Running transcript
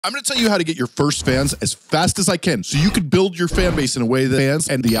I'm going to tell you how to get your first fans as fast as I can so you can build your fan base in a way that fans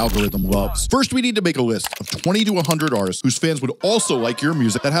and the algorithm loves. First, we need to make a list of 20 to 100 artists whose fans would also like your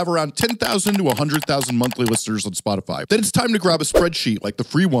music that have around 10,000 to 100,000 monthly listeners on Spotify. Then it's time to grab a spreadsheet like the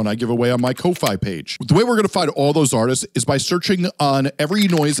free one I give away on my Ko-Fi page. The way we're going to find all those artists is by searching on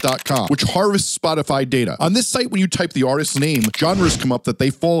everynoise.com, which harvests Spotify data. On this site, when you type the artist's name, genres come up that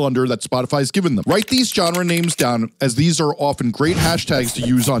they fall under that Spotify's given them. Write these genre names down, as these are often great hashtags to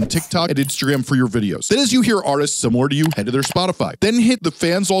use on TikTok and Instagram for your videos. Then as you hear artists similar to you, head to their Spotify. Then hit the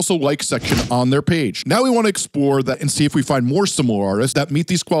fans also like section on their page. Now we want to explore that and see if we find more similar artists that meet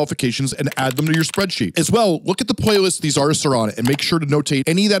these qualifications and add them to your spreadsheet. As well, look at the playlist these artists are on and make sure to notate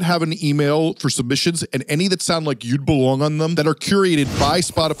any that have an email for submissions and any that sound like you'd belong on them that are curated by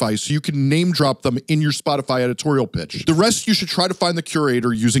Spotify so you can name drop them in your Spotify editorial pitch. The rest you should try to find the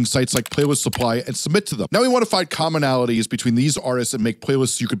curator using sites like Playlist Supply and submit to them. Now we want to find commonalities between these artists and make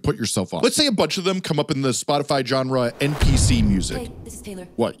playlists you could put yourself on. Let's say a bunch of them come up in the Spotify genre NPC music. Hey, this is Taylor.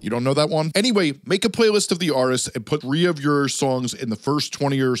 What, you don't know that one? Anyway, make a playlist of the artists and put 3 of your songs in the first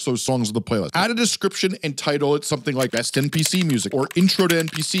 20 or so songs of the playlist. Add a description and title it something like Best NPC Music or Intro to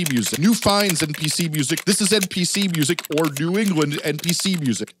NPC Music, New Finds NPC Music, This is NPC Music, or New England NPC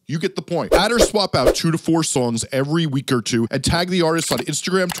Music. You get the point. Add or swap out 2 to 4 songs every week or two and tag the artists on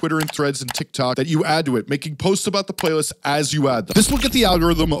Instagram, Twitter, and Threads and TikTok that you add to it, making posts about the playlist as you add them. This will get the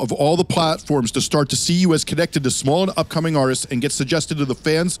algorithm of all the platforms to start to see you as connected to small and upcoming artists and get suggested to the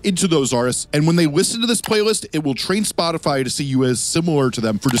fans into those artists. And when they listen to this playlist, it will train Spotify to see you as similar to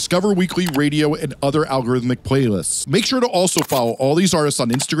them for Discover Weekly, radio, and other algorithmic playlists. Make sure to also follow all these artists on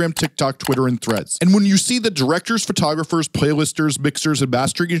Instagram, TikTok, Twitter, and Threads. And when you see the directors, photographers, playlisters, mixers, and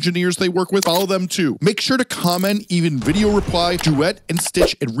mastering engineers they work with, follow them too. Make sure to comment, even video reply, duet, and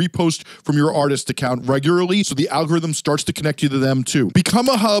stitch, and repost from your artist account regularly so the algorithm starts to connect you to them too. Become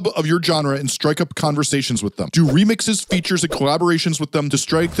a hub of your genre and strike up conversations with them. Do remixes, features, and collaborations with them to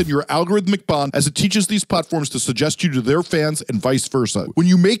strengthen your algorithmic bond as it teaches these platforms to suggest you to their fans and vice versa. When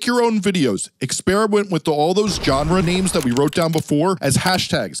you make your own videos, experiment with all those genre names that we wrote down before as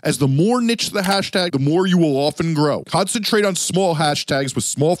hashtags. As the more niche the hashtag, the more you will often grow. Concentrate on small hashtags with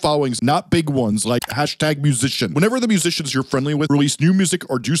small followings, not big ones like hashtag musician. Whenever the musicians you're friendly with release new music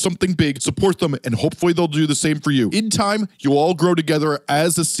or do something big, support them and hopefully they'll do the same for you. In time, you'll all grow together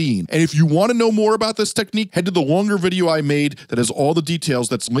as a scene. And if you want to know more about this technique, head to the longer video I made that has all the details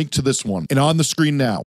that's linked to this one and on the screen now.